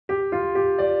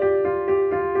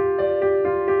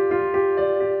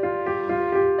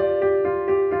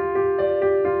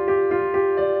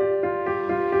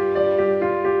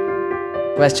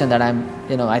question that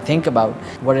I think about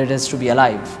what it is to be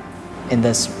alive in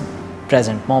this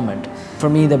present moment. For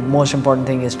me, the most important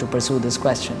thing is to pursue this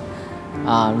question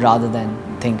rather than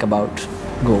think about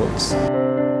goals.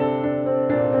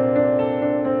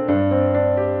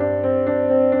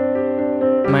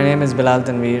 My name is Bilal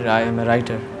Tanweer. I am a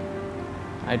writer.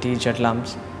 I teach at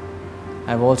LUMS.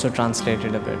 I've also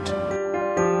translated a bit.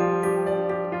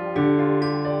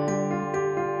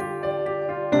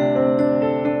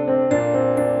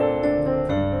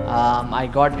 I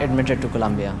got admitted to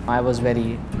Columbia. I was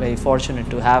very, very fortunate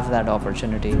to have that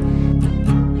opportunity.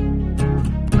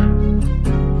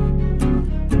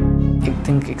 I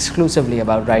think exclusively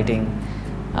about writing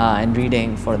and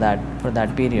reading for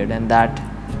that period, and that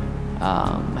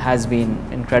has been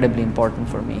incredibly important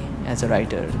for me as a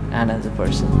writer and as a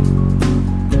person.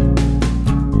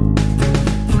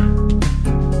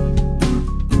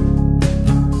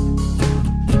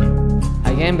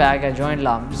 I came back, I joined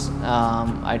LUMS.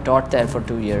 I taught there for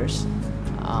 2 years.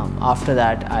 After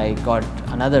that, I got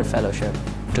another fellowship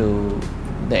to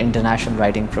the International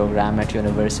Writing Program at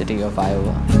University of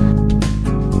Iowa.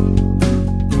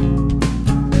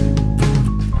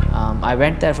 I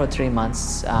went there for 3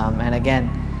 months, and again,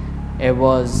 it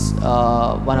was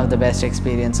one of the best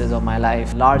experiences of my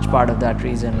life. Large part of that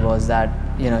reason was that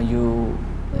you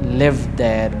live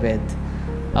there with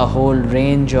a whole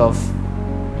range of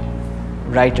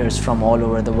writers from all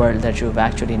over the world that you've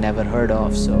actually never heard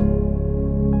of. So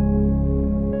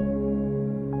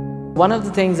one of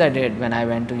the things I did when I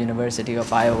went to University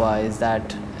of Iowa is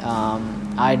that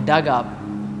I dug up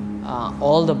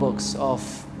all the books of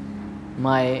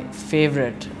my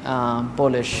favorite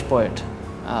Polish poet,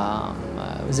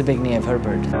 Zbigniew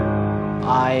Herbert.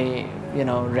 I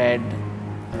read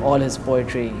all his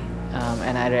poetry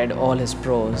and I read all his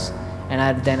prose,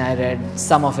 and then I read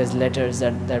some of his letters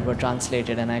that were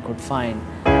translated and I could find.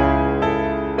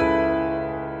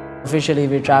 Officially,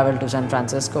 we traveled to San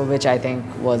Francisco, which I think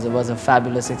was a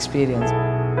fabulous experience.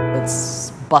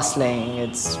 It's bustling,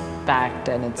 it's packed,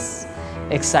 and it's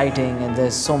exciting, and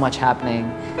there's so much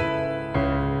happening.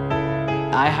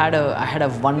 I had a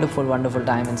wonderful, wonderful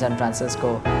time in San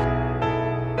Francisco.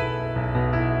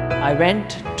 I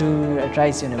went to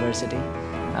Rice University.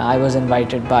 I was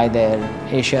invited by their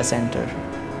Asia Center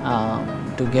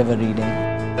to give a reading.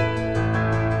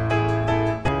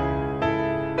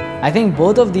 I think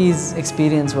both of these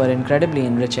experiences were incredibly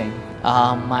enriching.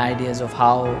 My ideas of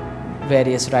how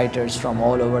various writers from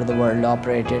all over the world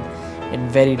operated in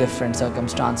very different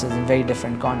circumstances, in very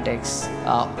different contexts,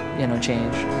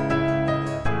 changed.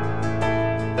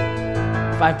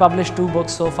 I've published 2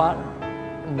 books so far.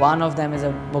 One of them is a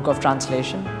book of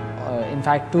translation, in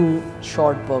fact 2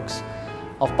 short books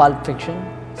of pulp fiction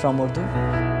from Urdu.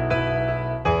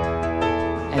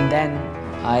 And then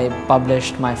I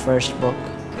published my first book.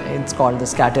 It's called The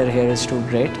Scatter Here Is Too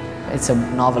Great. It's a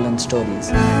novel and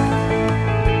stories.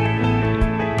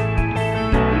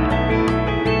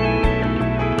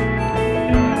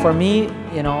 For me,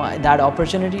 that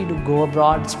opportunity to go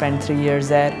abroad, spend 3 years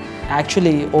there,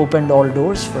 actually opened all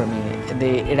doors for me.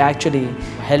 It actually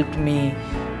helped me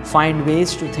find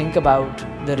ways to think about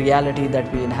the reality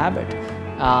that we inhabit,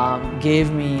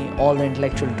 gave me all the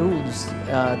intellectual tools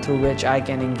through which I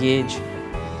can engage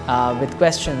with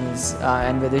questions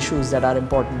and with issues that are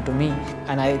important to me,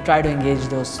 and I try to engage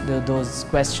those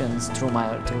questions through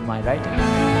my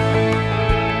writing.